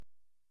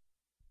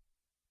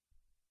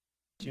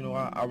you know,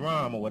 I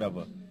rhyme or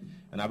whatever.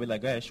 And I'll be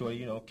like, go ahead, shorty,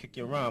 you know, kick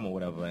your rhyme or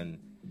whatever. And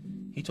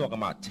he talking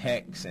about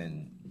text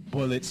and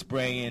bullet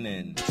spraying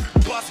and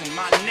buzzing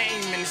my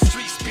name in the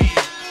street speed,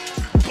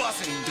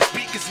 buzzing the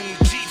speakers in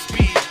the Jeep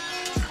speed,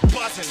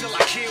 buzzing till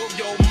I kill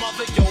your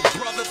mother, your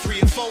brother,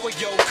 3 or 4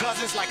 of your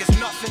cousins like it's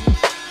nothing.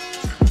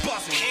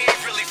 Buzzing, he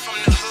ain't really from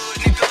the hood,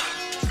 nigga.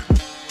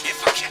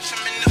 If I catch him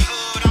in the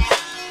hood, I'm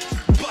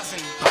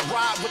buzzing. I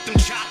ride with them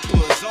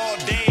choppers all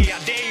day. I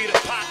dare you to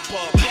pop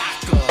a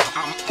blocker.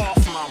 I'm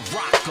off my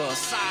rocker,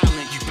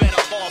 silent. You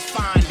better off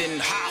finding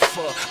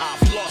Hoffa.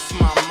 I've lost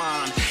my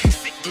mind.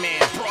 Sick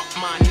man brought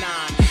my 9.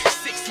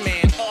 6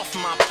 man off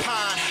my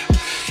pine.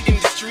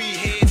 Industry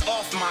heads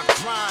off my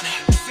grind.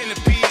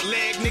 Centipede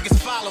leg niggas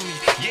follow me.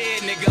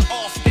 Yeah, nigga,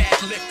 off that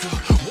liquor.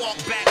 Walk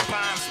back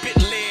by him, spit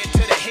lead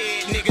to the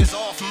head. Niggas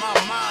off my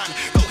mind.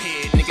 Go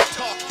ahead, nigga,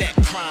 talk that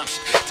crime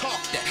shit.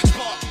 Talk that,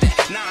 spark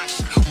that, 9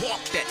 shit.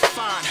 Walk that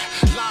fine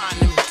line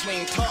in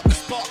between talk and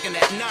sparking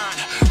that 9.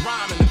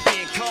 Rhyming and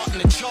being caught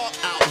in the chalk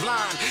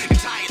outline.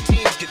 Entire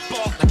teams get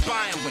balked like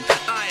buying when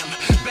I am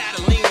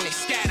battling. They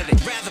scatter,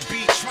 they'd rather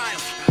be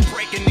triumph.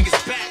 Breaking niggas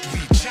back,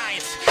 we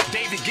giants.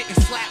 David getting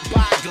slapped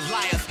by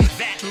Goliath.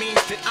 That means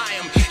that I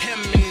am him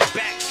in the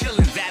back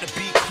chilling. That'll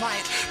be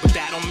quiet, but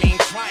that don't mean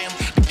triumph.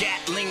 The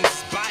Gatlings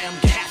by him,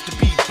 you have to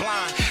be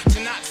blind to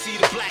not see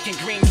the black and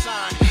green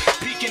sign.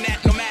 Peeking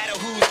at no matter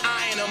who's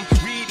eyeing him.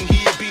 Reading,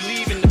 he'll be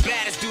leaving the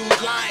baddest dude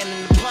lying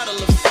in the puddle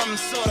of some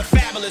sort of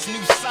fabulous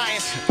new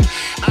science.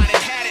 I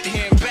done had it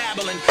here in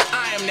Babylon.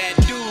 I am that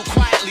dude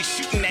quietly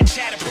shooting that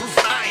shatterproof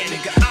iron.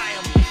 Nigga, I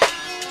am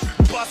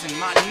buzzing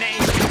my name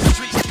in the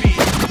street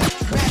speed.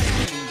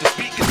 The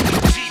speakers in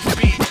the Jeep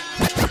speed.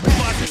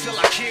 Buzzing till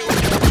I kill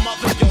your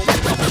mother, your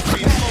brother,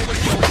 3 or 4 of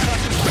your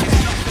cousins like it's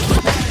nothing.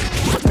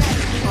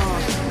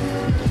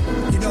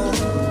 You know,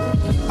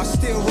 I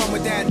still run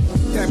with that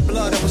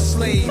blood of a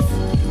slave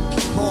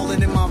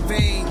balling in my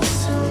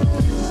veins.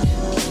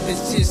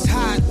 It's just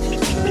hot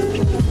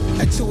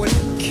until it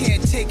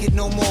can't take it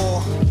no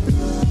more.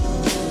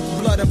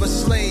 Blood of a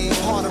slave,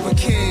 heart of a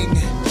king.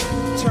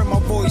 Turn my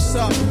voice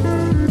up.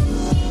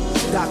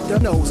 Doctor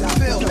knows I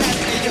feel bad.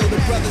 Hey, yo,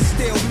 the brother's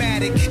still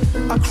matic.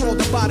 I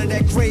crawled up out of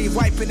that grave,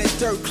 wiping that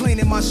dirt,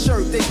 cleaning my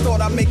shirt. They thought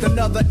I'd make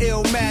another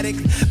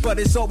illmatic, but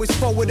it's always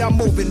forward I'm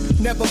moving,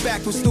 never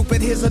backward,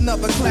 stupid. Here's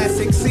another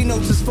classic. C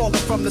notes is falling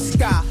from the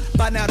sky.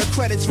 By now the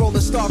credits roll, the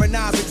starring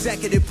eyes,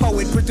 executive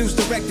poet, produced,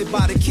 directed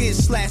by the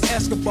kids /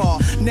 Escobar.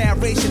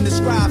 Narration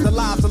describes the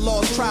lives of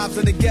lost tribes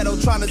in the ghetto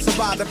trying to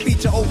survive. The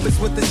feature opens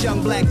with this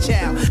young black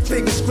child.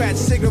 Finger scratch,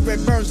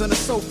 cigarette burns on the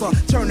sofa,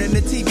 turning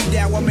the TV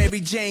down while Mary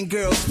Jane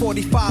girls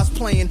 45's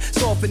playing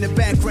soft in the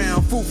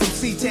background. Food from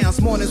C-Towns,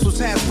 mornings was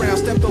half brown.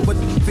 Stepped over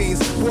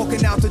fiends,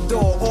 walking out the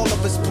door, all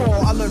of us poor.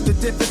 I learned the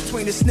difference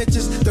between the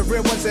snitches, the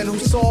real ones, and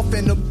who's soft,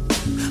 and the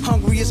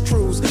hungriest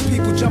crews.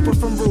 People jumping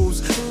from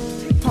rules,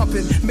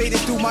 pumping, made it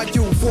through my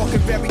youth, walking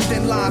very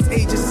thin lines,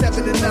 ages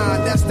 7 to 9.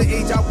 That's the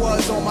age I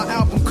was on my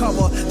album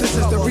cover. This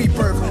is the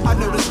rebirth. I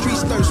know the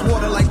streets thirst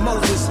water like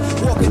Moses,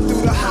 walking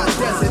through the hot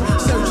desert,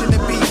 searching to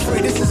be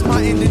free. This is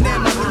my ending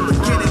and my new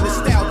beginning.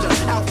 Nostalgia,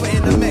 alpha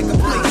in the mega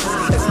places.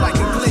 It's like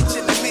a glitch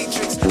in the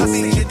matrix. I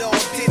seen it all,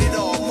 did it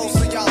all. Most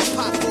of y'all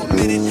pop for a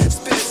minute,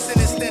 spit a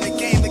sentence, then a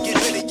game to get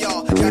rid of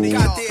y'all. Got it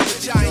out there, but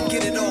giant,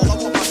 get it all. I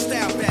want my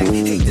style back.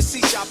 Hate to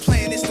see y'all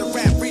playing. It's the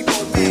rap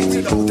repo man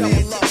to the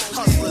double up.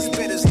 Hustlers,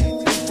 bitters,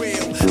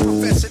 real.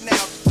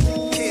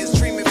 Professional kids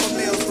dreaming for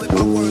meals. Let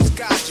my words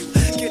guide you.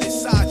 Get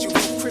inside you.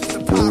 Crips to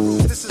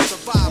pyros. This is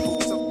survival.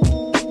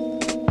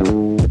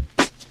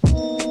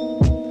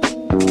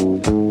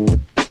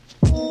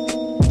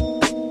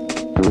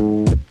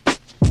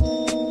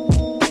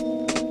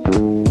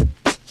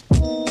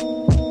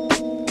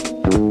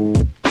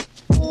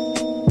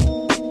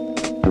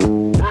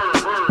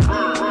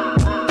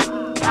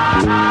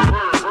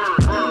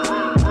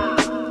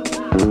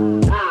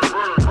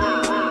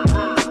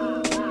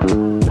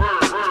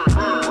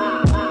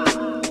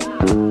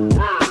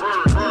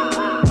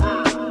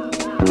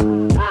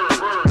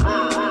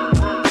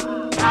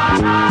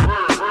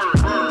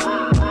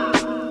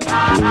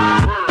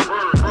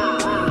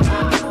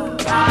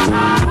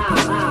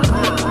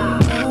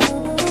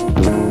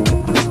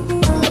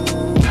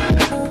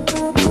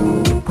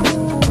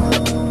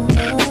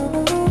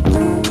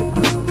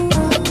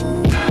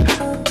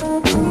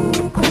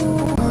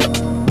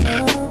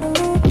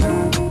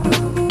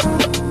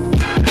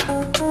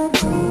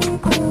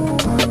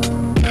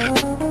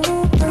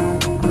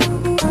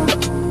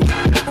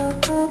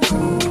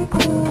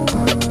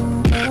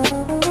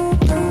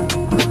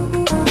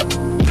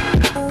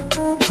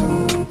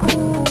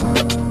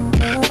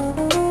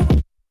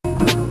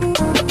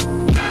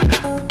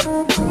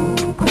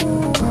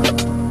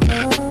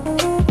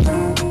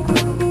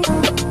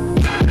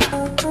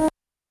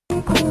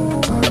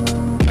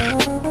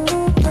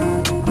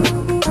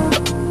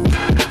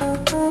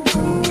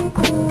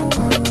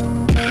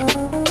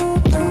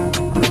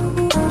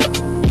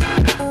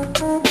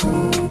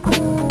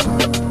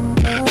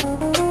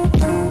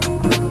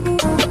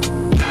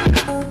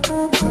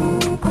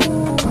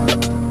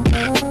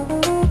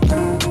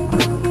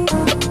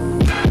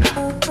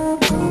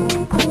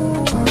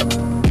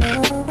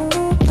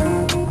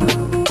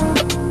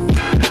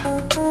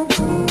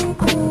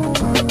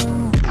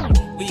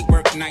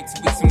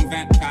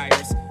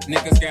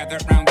 niggas gather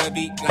round the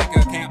beat like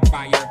a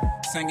campfire,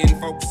 singing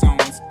folk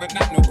songs, but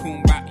not no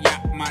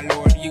kumbaya. My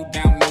lord, you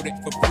download it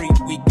for free,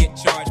 we get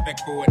charged back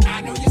for it.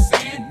 I know you're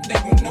saying they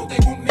won't know, they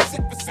won't miss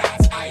it.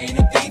 Besides, I ain't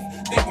a thief,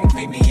 they won't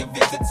pay me a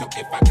visit. So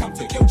if I come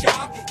to your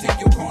job, take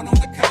your corn on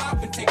the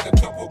cob and take a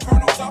couple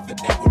kernels off it,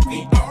 that would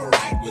be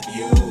alright with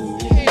you.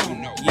 Hell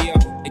no. Yeah,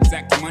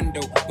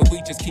 exactamundo, but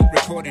we just keep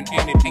recording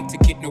and it ain't to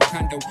get no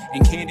condo.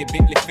 And Candy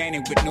Bentley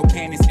Fanning with no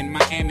panties in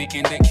Miami,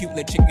 and that cute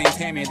little chick named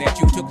Tammy that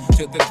you took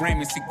to the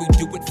Grammy. See, we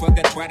do it for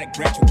that boy that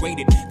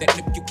graduated, that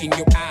look you in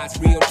your eyes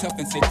real tough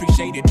and say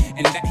appreciate it,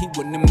 and that he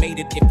wouldn't have made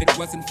it if it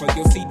wasn't for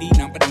your CD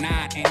number 9.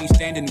 And he's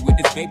standing with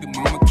his baby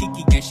mama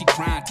Kiki, and she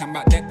crying, talking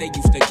about that they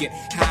used to get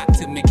hot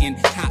to me in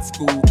high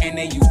school, and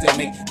they used to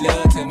make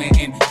love to me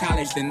in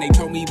college. Then they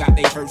told me about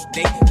their first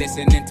date,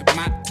 listening to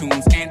my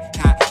tunes and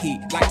how he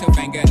liked her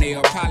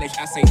fingernail polish.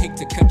 I say hate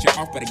to cut you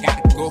off, but I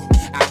gotta go.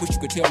 I wish you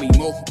could tell me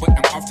more, but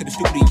I'm off to the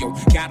studio.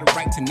 Gotta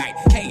write tonight.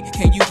 Hey,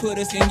 can you put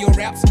us in your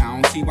raps? I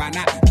don't see why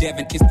not.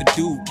 Devin is the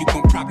dude. You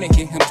gon' probably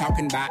hear him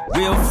talking about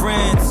real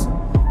friends.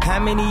 How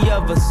many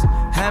of us?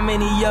 How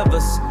many of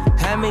us?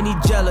 How many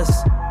jealous?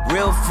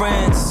 Real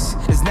friends.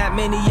 There's not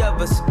many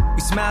of us.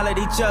 We smile at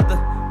each other,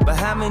 but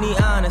how many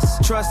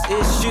honest? Trust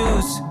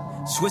issues.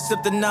 Switch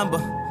up the number.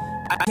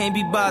 I can't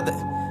be bothered.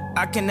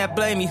 I cannot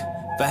blame you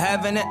for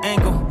having an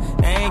angle.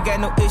 I ain't got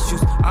no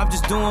issues, I'm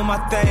just doing my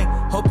thing.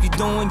 Hope you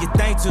doing your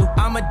thing too.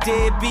 I'm a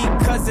deadbeat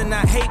cousin,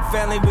 I hate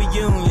family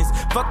reunions.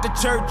 Fuck the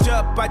church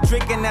up by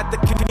drinking at the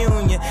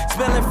communion.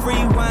 Spilling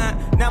free wine,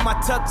 now my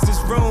tux is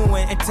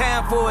ruined. In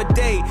time for a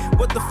date,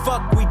 what the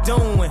fuck we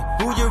doing?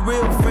 Who your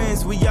real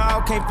friends? We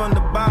all came from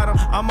the bottom.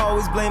 I'm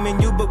always blaming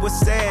you, but what's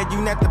sad,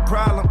 you not the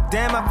problem.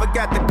 Damn, I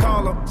forgot to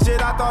call him.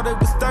 Shit, I thought it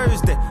was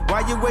Thursday.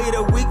 Why you wait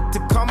a week to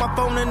call my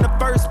phone in the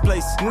first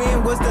place?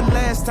 When was the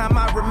last time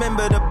I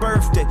remembered a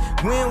birthday?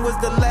 When was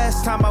the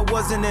last time I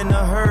wasn't in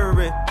a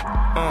hurry?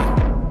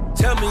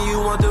 Tell me you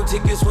want them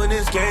tickets when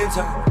it's game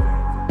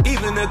time.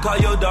 Even to call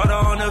your daughter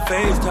on the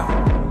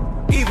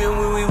FaceTime. Even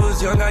when we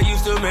was young, I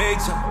used to make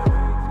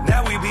time.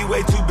 Now we be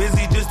way too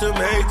busy just to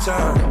make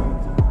time.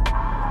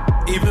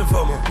 Even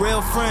for my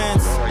real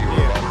friends.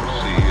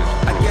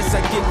 I guess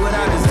I get what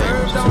I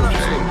deserve, don't I?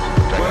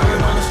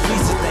 Word on the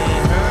streets if they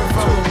ain't heard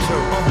from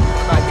them.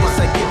 I guess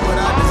I get what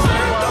I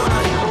deserve, don't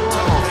I?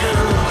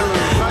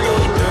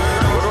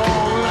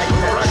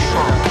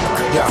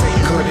 Yo,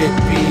 could it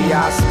be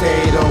I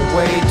stayed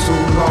away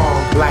too long?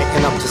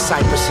 Lighting up to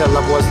Cypress Hill, I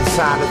was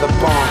inside of the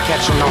barn.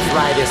 Catching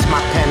arthritis, my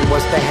pen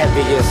was the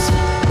heaviest.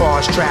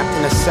 Bars trapped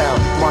in a cell,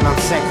 run on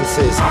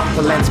sentences.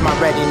 The lens, my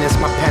readiness,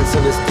 my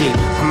pencil is deep.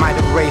 I might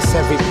erase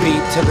every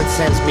beat till it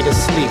sends me to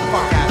sleep.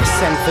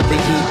 Send for the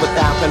heat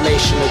without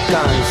relation to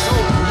guns.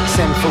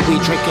 Send for we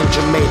drinking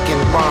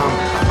Jamaican rum.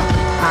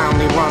 I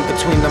only run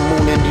between the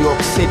moon and New York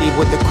City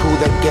with the crew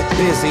that get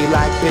busy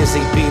like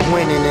Busy Bee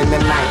winning in the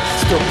night.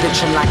 Still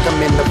pitching like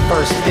I'm in the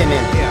first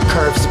inning.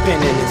 Curve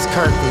spinning, it's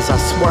curtains, I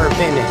swerve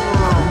in it.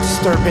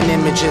 Disturbing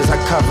images, I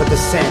cover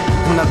the scent.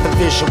 Another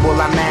visual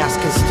I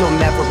mask and still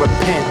never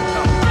repent.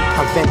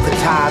 I vent the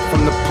tide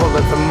from the pull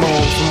of the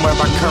moon, from where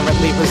I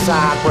currently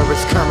reside, where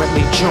it's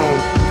currently June.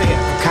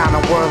 I'm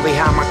kinda worldly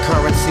how my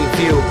currency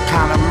view.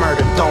 Kinda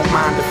murder, don't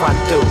mind if I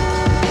do.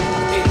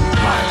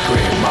 My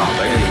grandma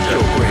and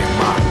your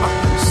grandma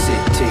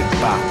sitting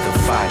by the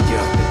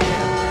fire.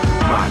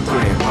 My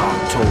grandma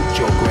told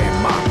your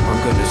grandma,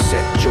 I'm gonna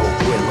set your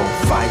will on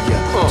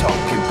fire.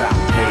 Talking about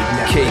hey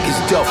now. Cake is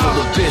duffel,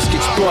 the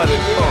biscuits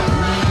buttered.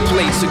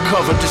 Plates are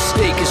covered, the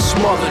steak is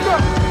smothered.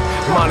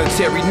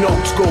 Monetary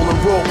notes, golden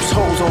ropes,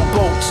 hoes on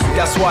boats.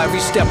 That's why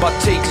every step I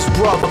take is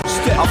brother.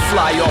 I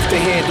fly off the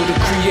handle to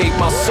create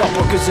my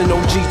supper, cause an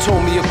OG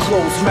told me a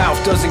closed mouth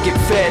doesn't get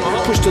fed.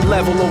 Push the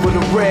level over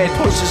the red,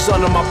 pushes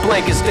under my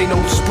blankets, they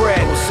don't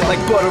spread.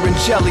 Like butter and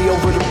jelly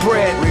over the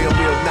bread. Real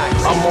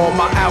nice. I'm on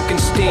my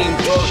Alkenstein.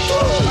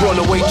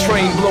 Runaway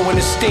train blowing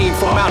the steam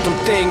from out them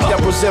things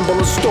that resemble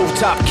a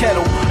stovetop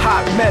kettle.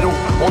 Hot metal,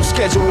 on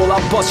schedule I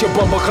bust your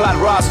bumper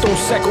clot rods, don't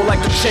seckle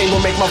like the chamber,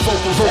 make my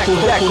vocals echo.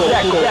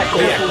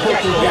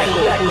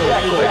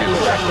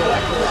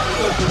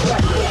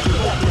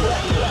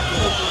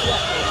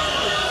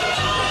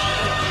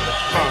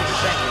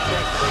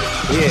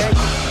 Yeah,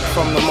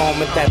 from the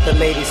moment that the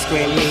ladies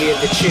scream, you hear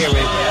the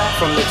cheering.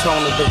 From the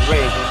tone of the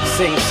ring,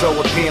 sing so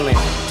appealing.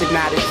 Did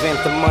not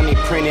invent the money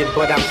printed,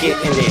 but I'm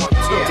getting it.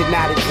 Did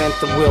not invent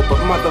the wheel, but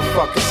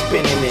motherfuckers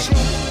spinning it.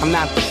 I'm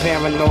not the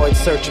paranoid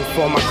searching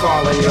for my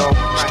calling, yo.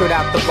 Straight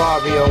out the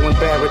barrio and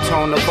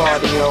baritone of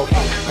audio.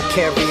 I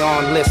carry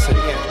on, listen,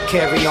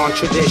 carry on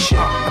tradition.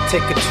 I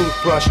take a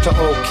toothbrush to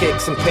old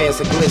kicks and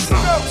pairs of glisten.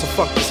 So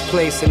fuck this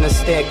place and a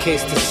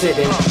staircase to sit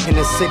in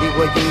a city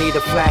where you need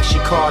a flashy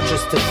car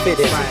just to fit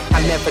in.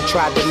 I never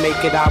tried to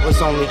make it, I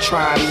was only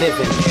trying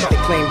living. They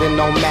claim to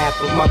know math,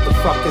 but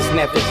motherfuckers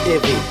never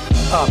divvy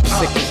up.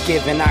 Sick of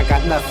giving, I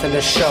got nothing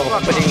to show,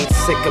 but ain't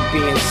sick of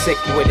being sick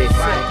with it.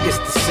 It's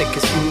the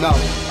sickest you know.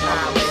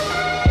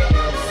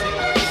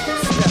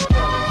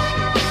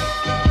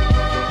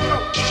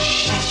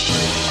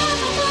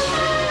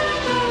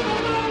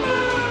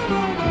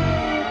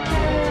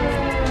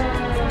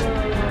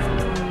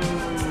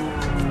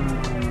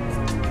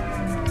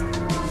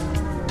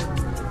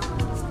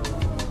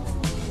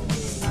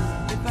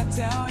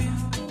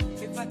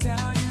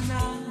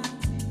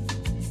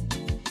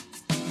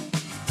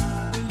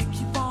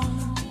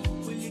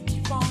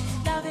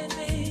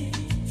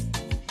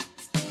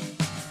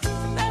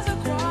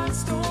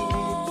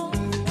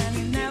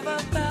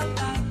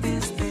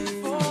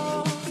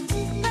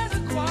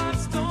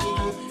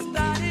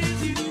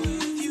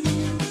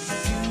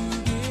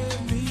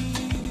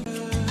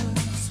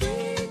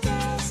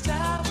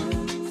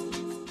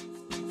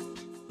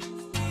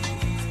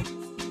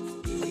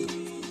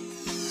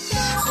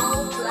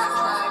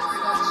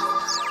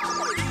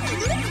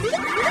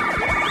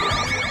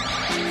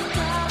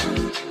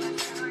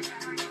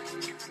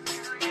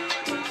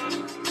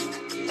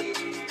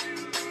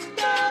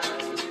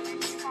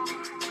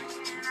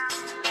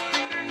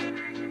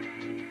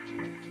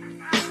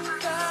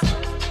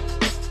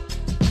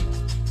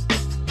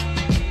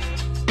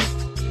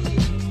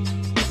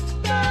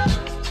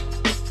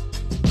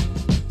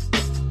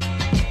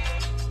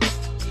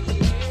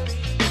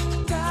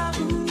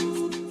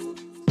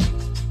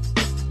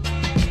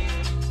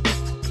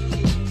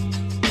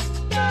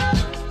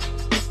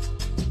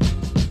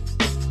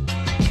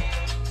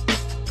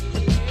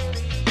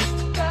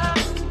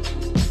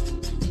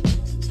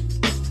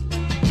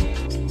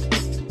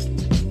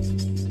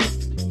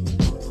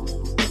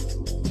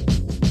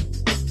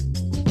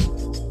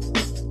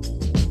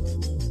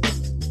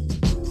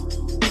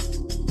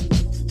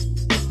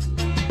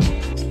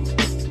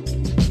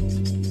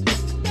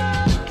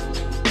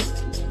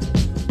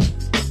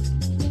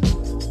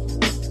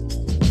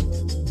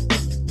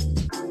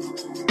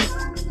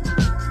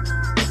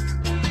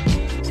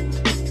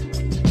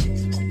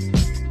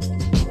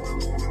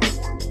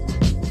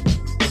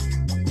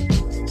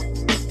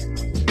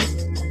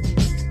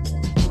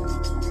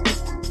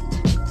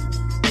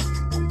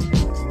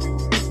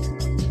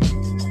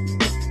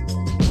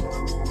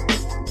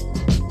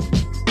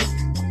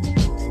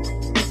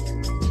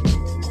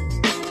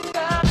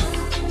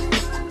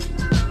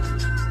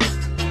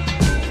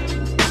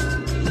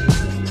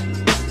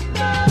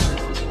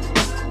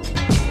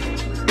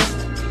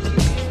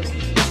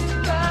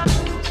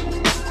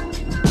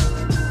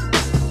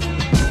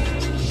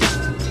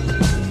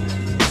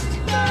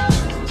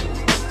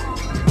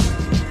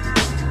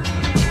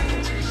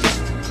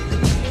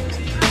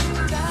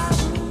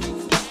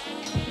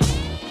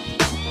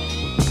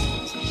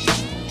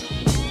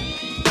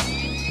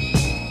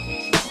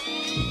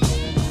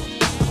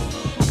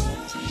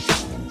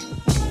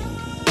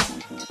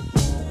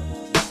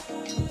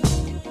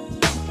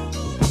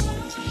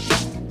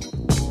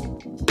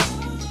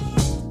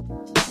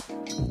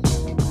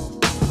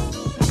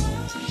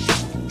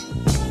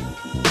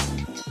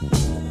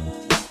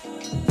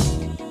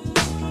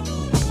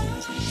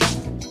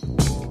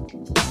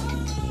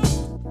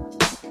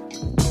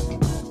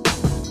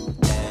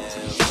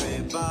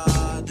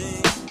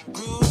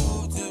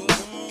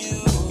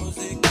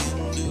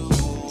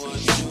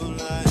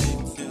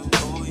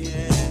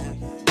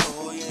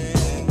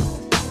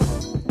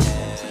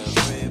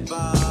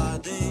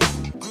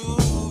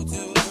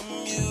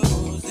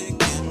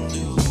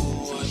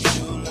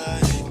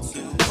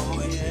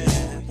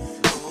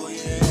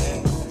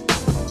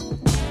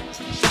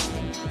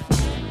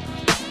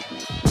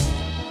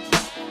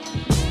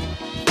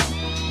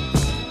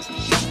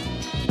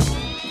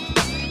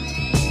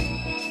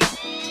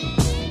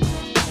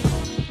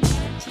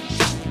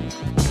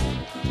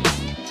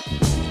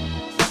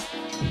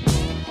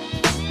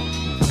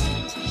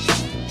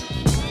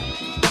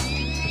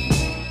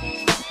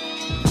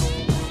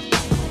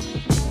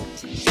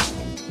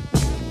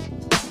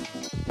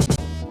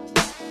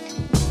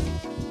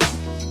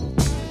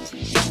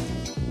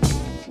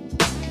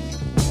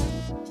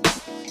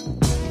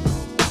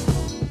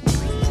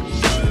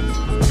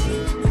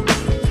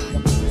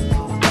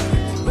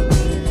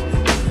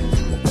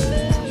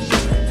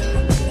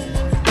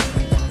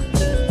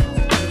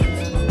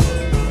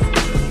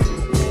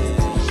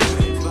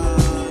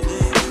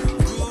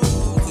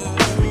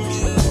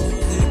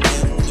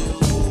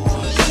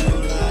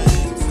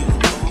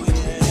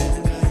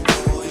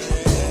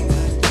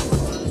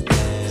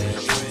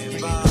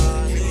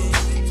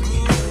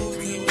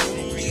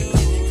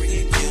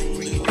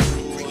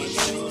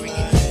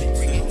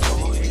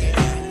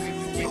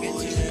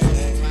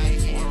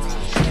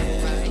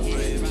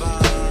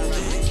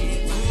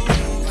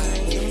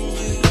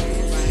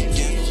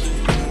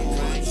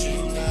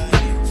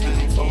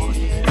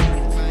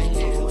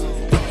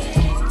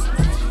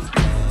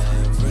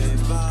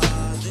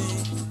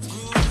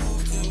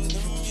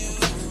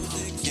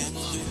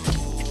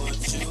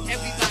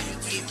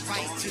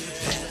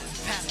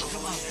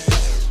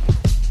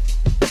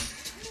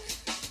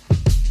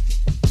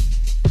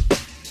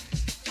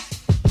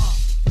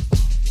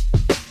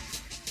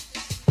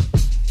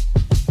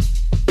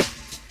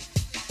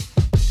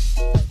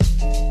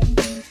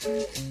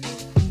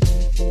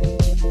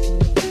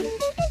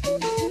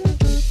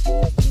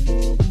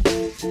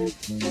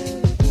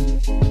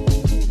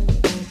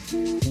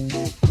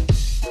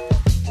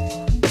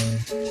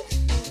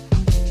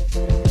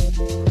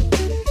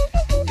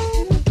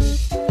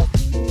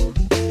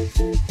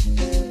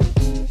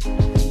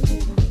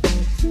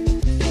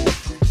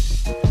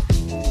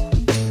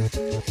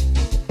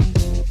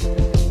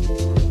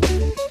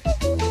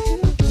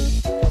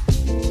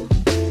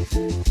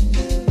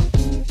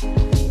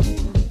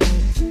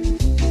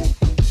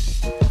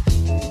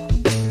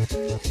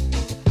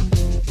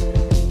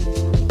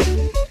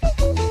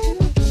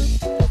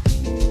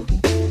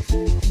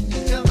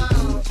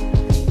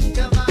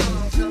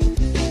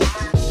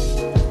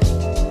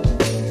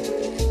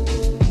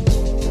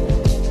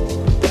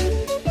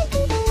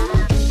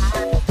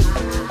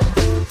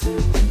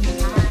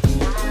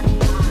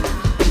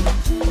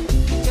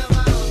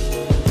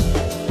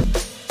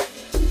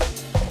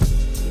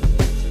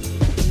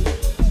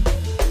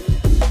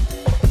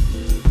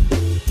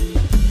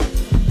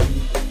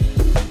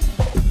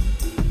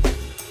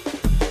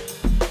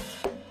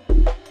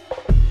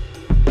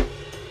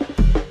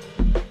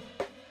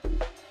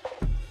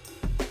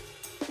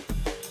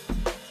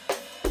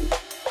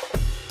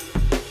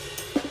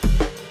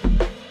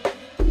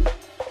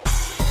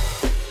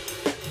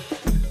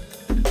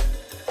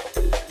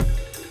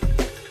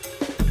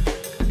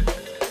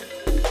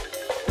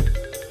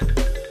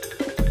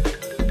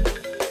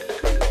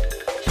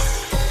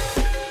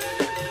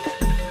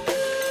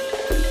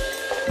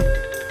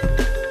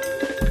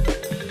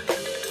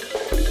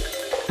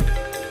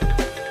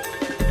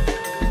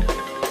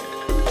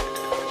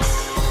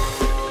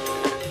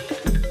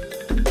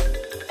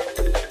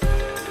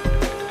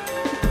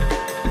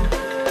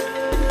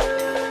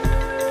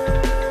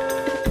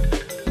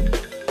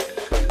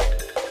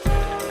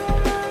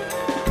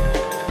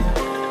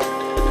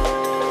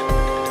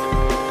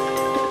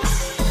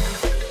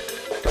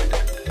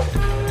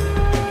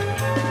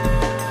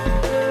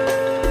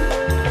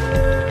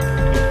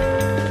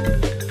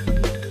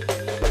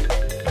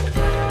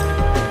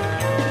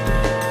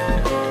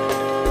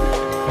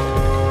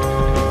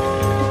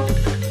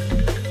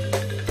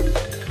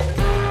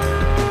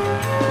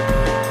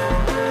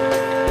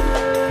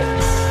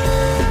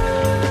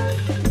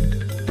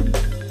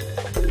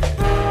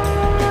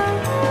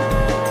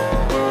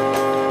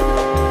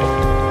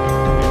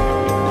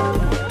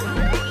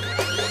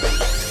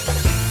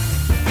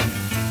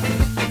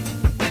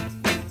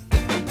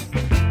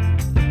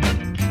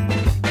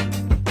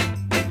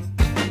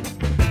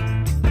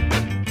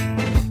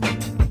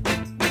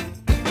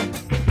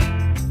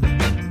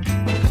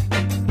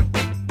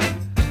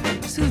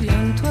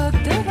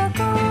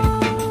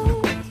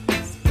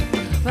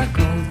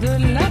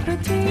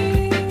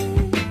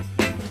 petite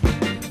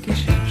qui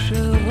cherche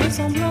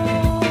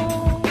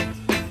ressemblance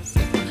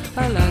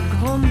à la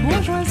grande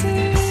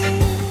bourgeoisie.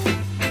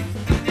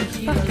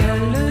 Par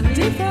quelle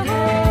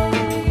différence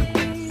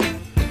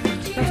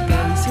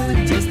peuvent-elles se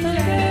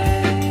distinguer?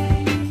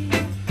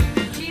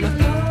 Leurs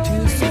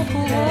cultures sont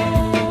trop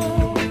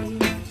roses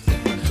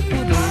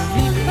pour des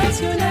vies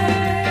passionnées.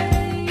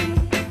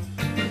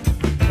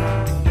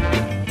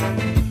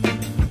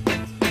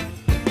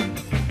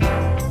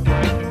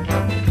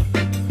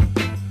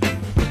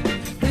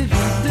 Des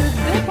vies de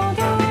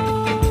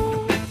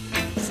dépendance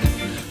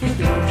ou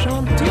des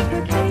gens tout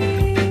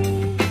petits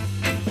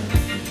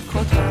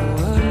croient trop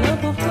à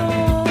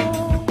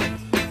l'importance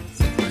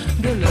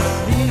de leur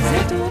vie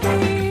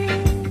étourdie.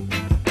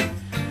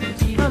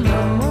 Un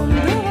moment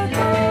de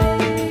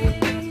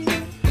recueil,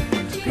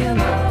 rien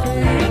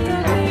après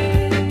établi.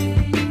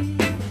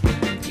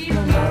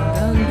 Moment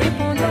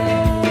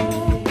d'indépendance,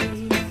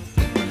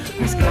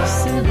 est-ce que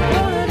c'est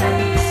bon la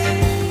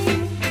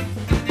vie?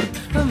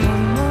 Un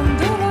moment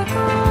de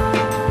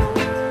vacances,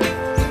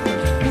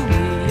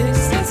 oublier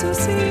ses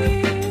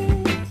soucis,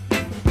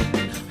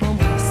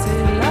 embrasser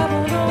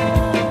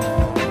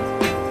l'abondance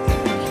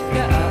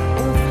qu'a à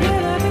offrir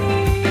la vie.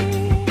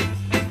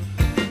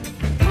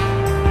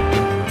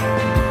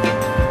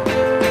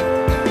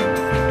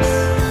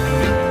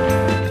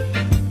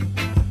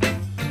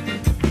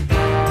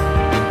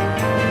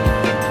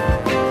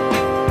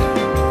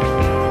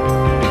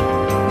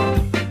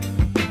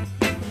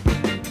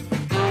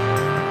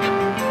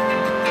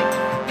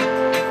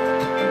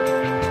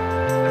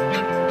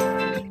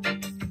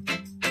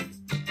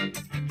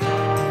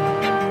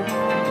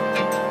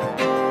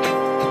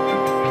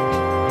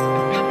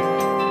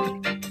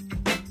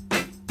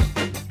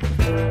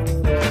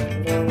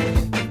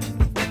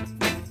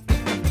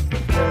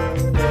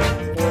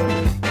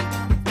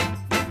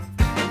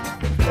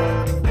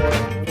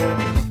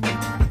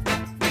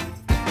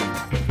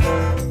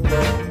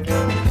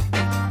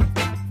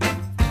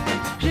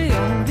 J'ai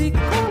envie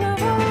qu'on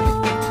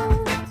avance,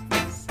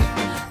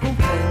 qu'on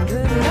prenne de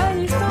la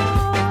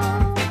distance.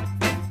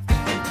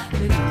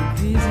 Les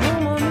divisions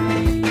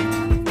m'ennuient,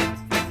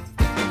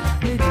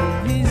 les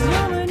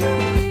divisions me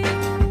nuisent.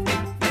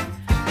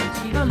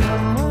 Un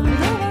moment de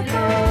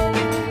vacances,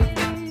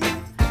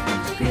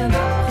 rien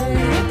après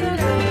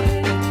établi.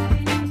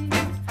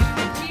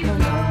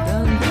 Moment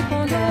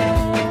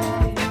d'indépendance,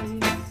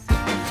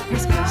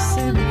 est-ce que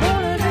c'est bon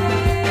la vie?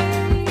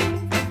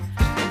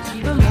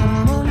 Un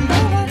moment de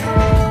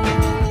vacances,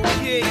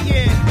 Yeah,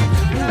 yeah.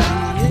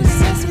 oublier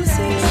ses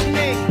soucis,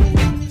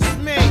 It's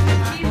me.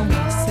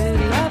 embrasser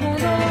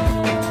l'abondance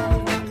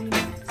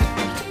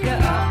qu'a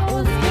à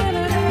offrir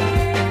la vie.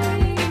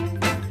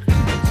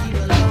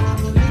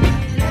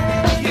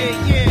 Yeah,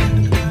 yeah.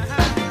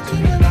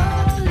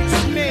 It's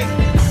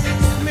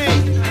me.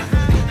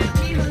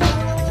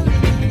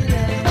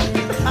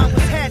 I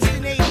was hatched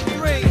in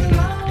 83.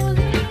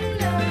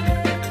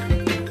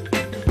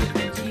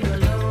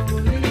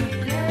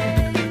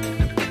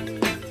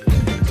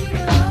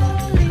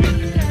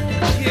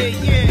 Yeah,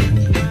 yeah.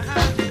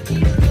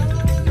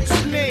 It's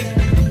me.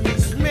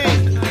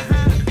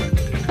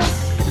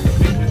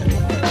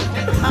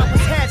 I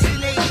was hatched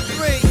in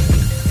 83.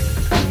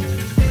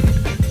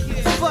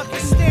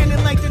 Fucking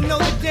standing like the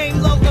Notre Dame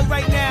logo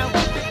right now.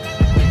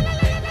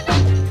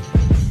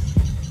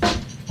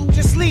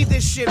 Just leave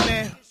this shit,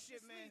 man.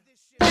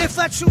 If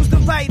I choose the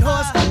right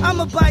horse,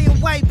 I'ma buy a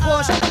white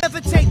Porsche.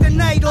 Never take the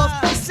night off.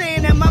 You're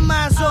saying that my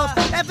mind's off.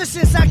 Ever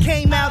since I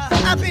came out,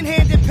 I've been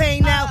handed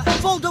pain out.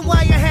 Fold a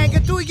wire hanger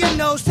through your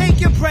nose, take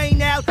your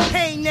brain out.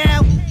 Hey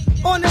now,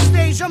 on the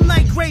stage I'm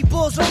like great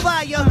balls of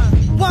fire.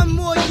 One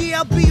more year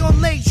I'll be on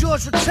Lake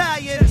George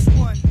retired.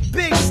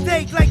 Big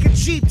steak like a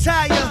Jeep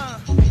tire.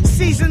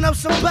 Season up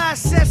some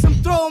biceps, I'm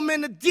throw 'em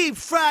in the deep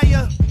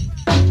fryer.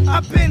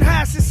 I've been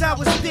high since I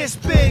was this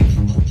big.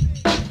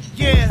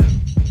 Yeah.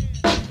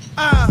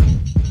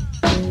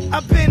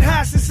 I've been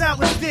high since I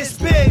was this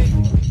big.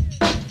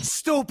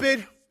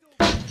 Stupid.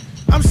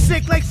 I'm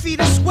sick like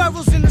feeding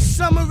squirrels in the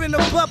summer in a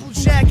bubble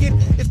jacket.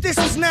 If this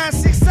was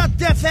 9-6, I'd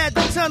def had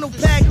the tunnel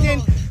packed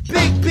in.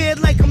 Big beard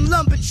like I'm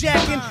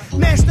lumberjacking.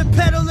 Mash the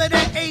pedal of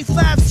that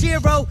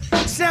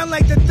 850. Sound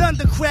like the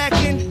thunder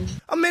cracking.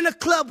 I'm in a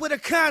club with a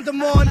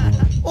condom on.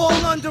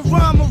 All Under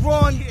Armour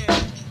on.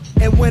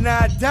 And when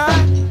I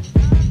die,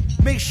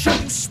 make sure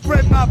you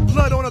spread my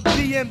blood on a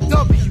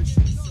BMW.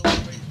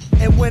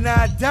 And when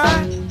I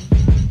die,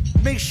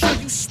 make sure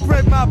you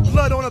spread my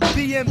blood on a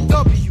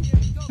BMW.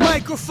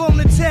 Microphone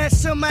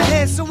attached to my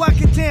head so I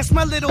can dance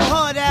my little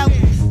heart out.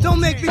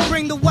 Don't make me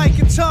bring the white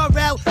guitar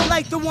out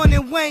like the one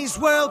in Wayne's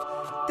World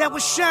that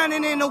was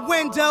shining in a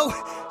window.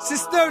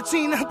 Since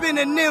 13, I've been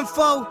a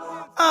nympho.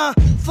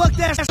 Fuck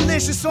that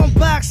delicious on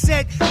box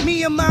set.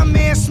 Me and my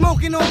man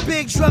smoking on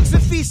big drugs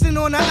and feasting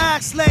on the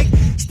ox leg.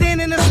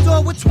 Stand in a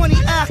store with 20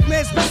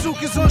 Ahmeds,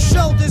 bazookas on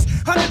shoulders.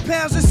 100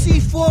 pounds of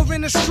C4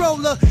 in a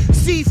stroller.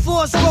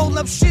 C4's roll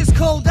up, shit's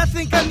cold. I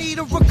think I need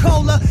a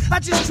Ricola. I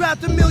just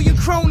dropped $1 million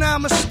krona,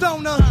 I'm a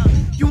stoner.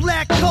 You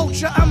lack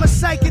culture, I'm a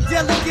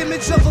psychedelic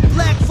image of a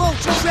black vulture.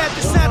 vulture trapped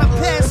inside a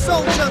past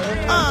soldier.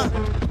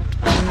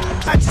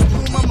 I just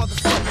blew my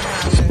motherfucking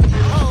eye, man.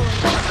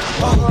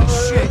 Holy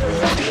shit.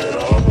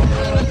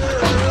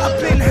 I've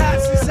been hot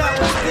since I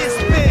was this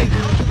big,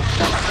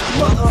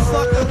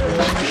 motherfucker.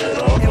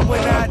 And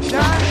when I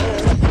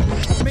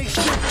die, make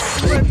sure to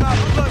spread my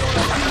blood on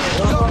the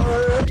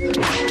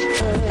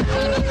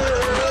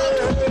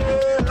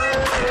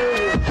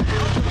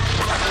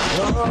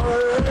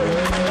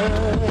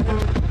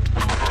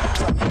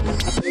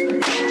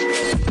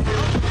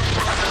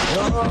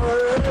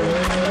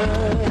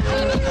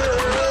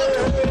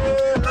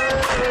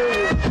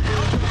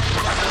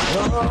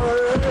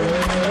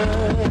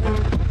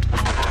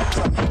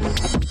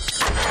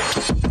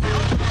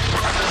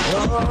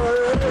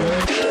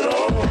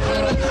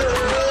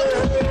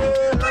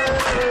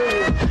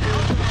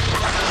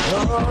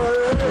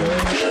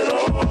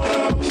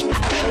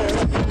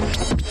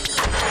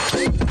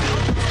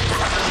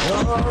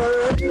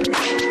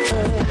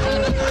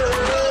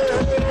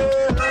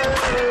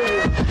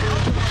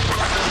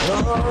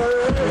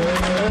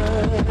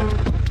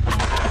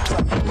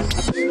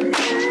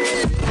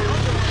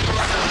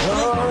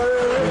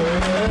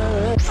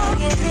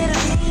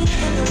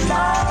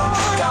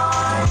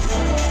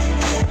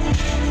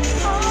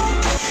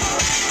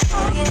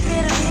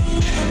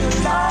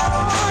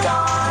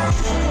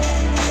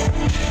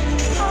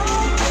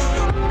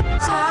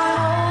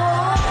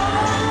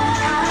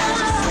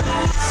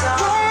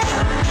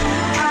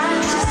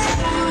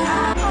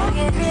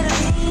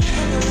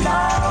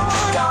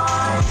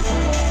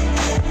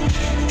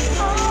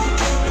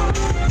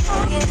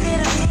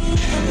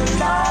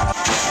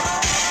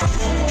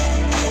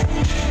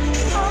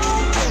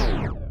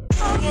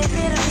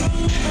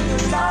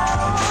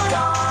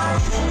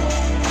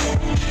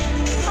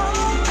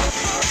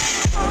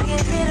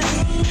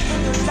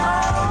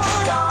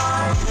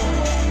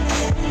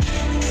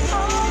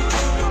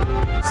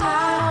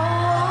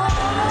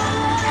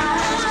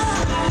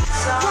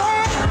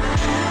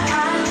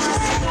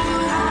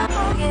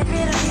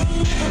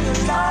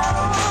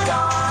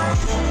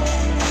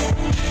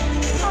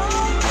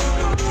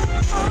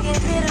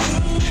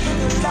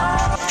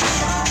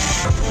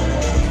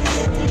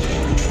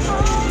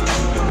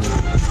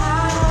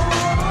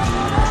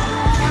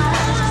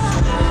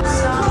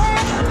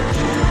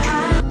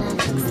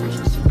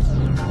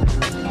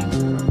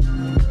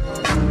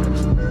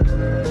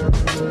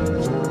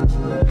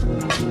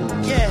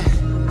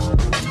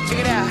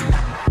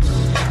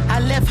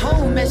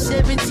At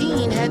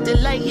 17, had to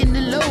lighten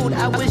the load.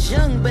 I was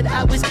young, but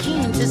I was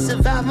keen to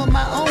survive on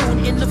my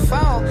own. In the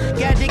fall,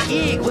 got a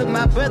gig with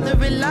my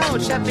brother-in-law,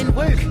 chopping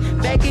work,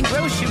 bagging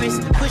groceries,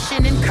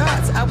 pushing in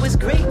carts. I was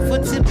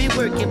grateful to be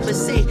working, but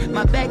say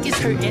my back is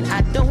hurting.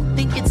 I don't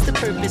think it's the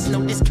purpose.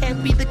 No, this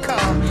can't be the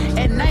call.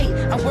 At night,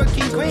 I'm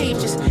working grave,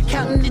 just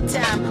counting the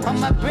time. On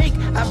my break,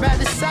 I write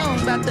a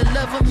song about the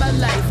love of my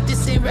life.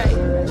 This ain't right.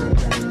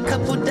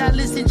 Couple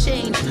dollars and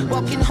change,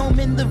 walking home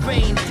in the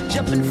rain,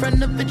 jump in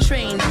front of a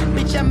train.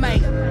 Bitch, I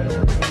might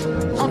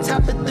on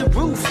top of the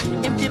roof,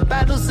 empty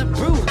bottles of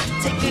brew,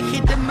 take a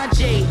hit of my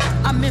J.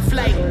 I'm in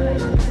flight,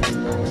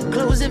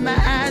 closing my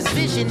eyes,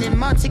 vision in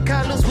Monte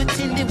Carlos with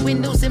tinted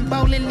windows and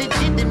ballin'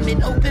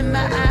 legitimate. Open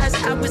my eyes,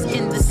 I was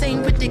in the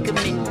same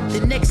predicament.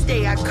 The next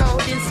day I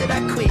called and said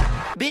I quit.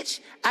 Bitch,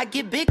 I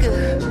get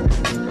bigger.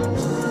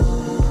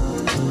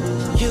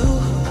 You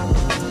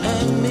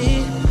and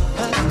me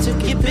had to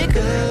get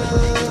bigger.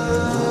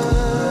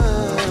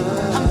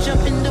 I'm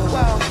jumping the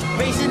wall,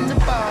 raising the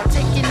bar,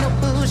 taking no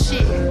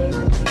bullshit.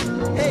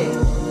 Hey,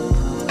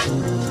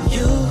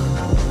 you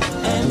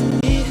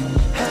and me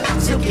had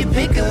to get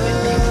bigger.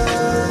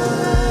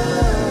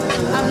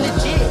 I'm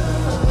legit,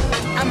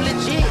 I'm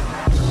legit.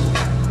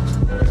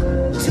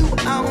 Two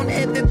on,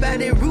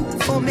 everybody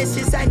root for me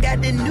since I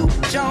got the new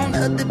John.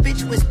 Other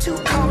bitch was too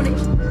corny.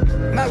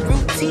 My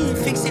routine,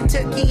 fixing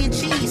turkey and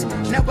cheese.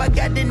 Now I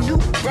got a new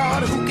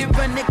broad who can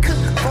run the cook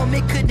for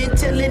me. Couldn't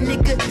tell a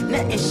nigga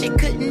nothing she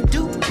couldn't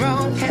do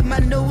wrong. Had my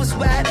nose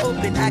wide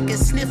open, I could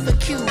sniff a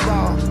cue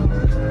ball.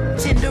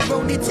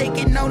 Tenderoni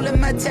taking all of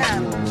my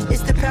time.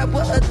 It's the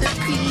power of the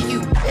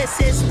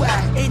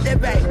P-U-S-S-Y, ain't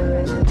that right?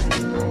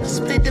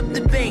 Split up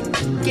the bank,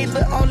 gave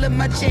her all of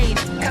my change.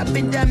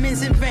 Copping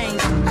diamonds and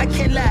rings, I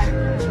can't lie.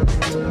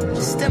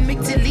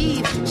 Stomach to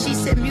leave, she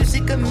said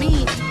music of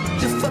me.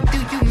 The fuck do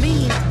you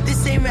mean?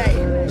 This ain't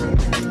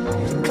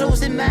right.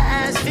 Closing my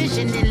eyes,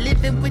 vision and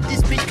living with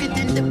this bitch could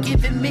end up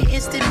giving me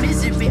instant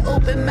misery.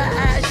 Open my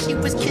eyes, she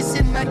was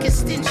kissing my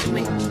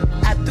constituent.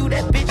 I threw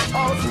that bitch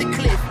off the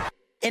cliff.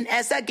 And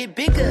as I get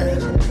bigger,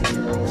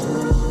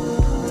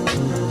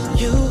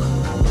 you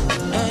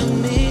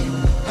and me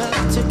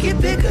have to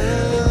get bigger.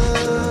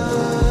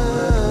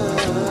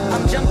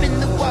 I'm jumping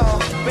the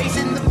wall,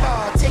 raising the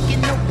bar,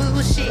 taking no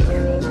bullshit.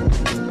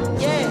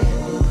 Yeah.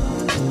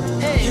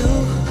 Hey. You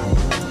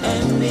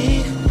and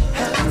me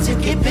have to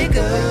get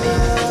bigger.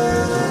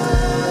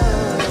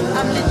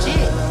 I'm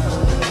legit,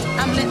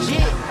 I'm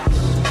legit.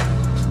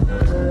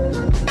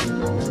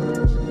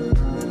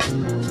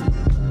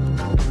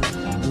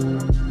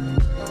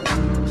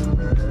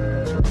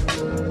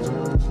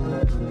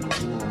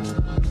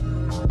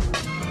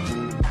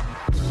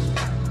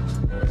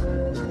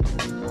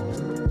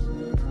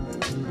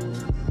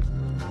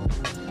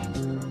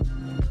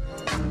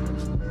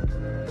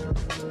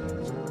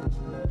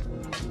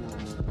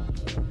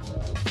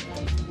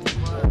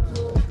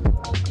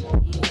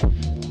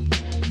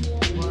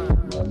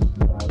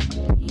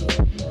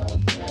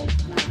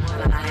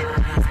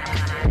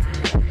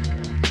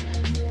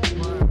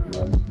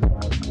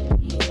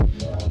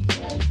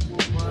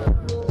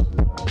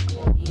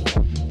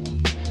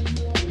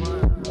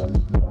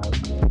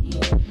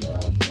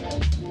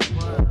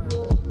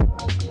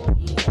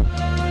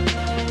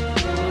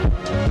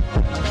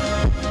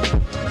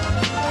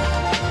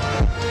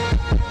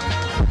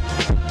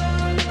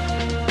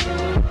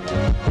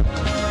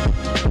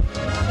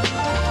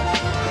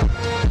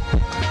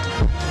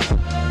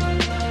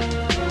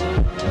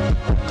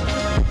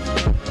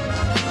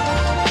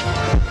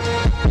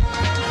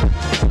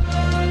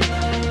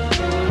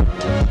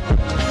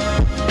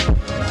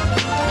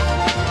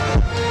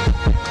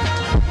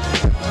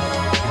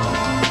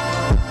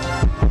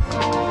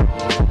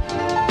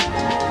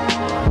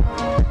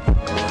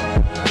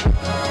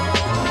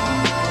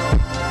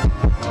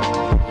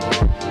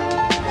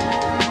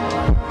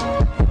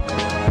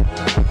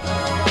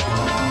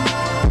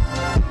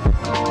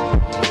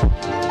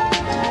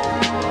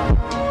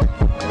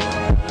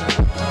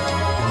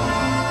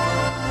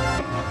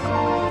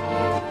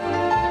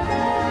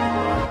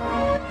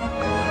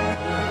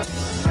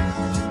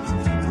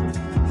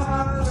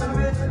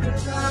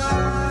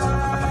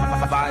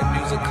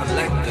 a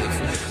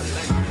collective.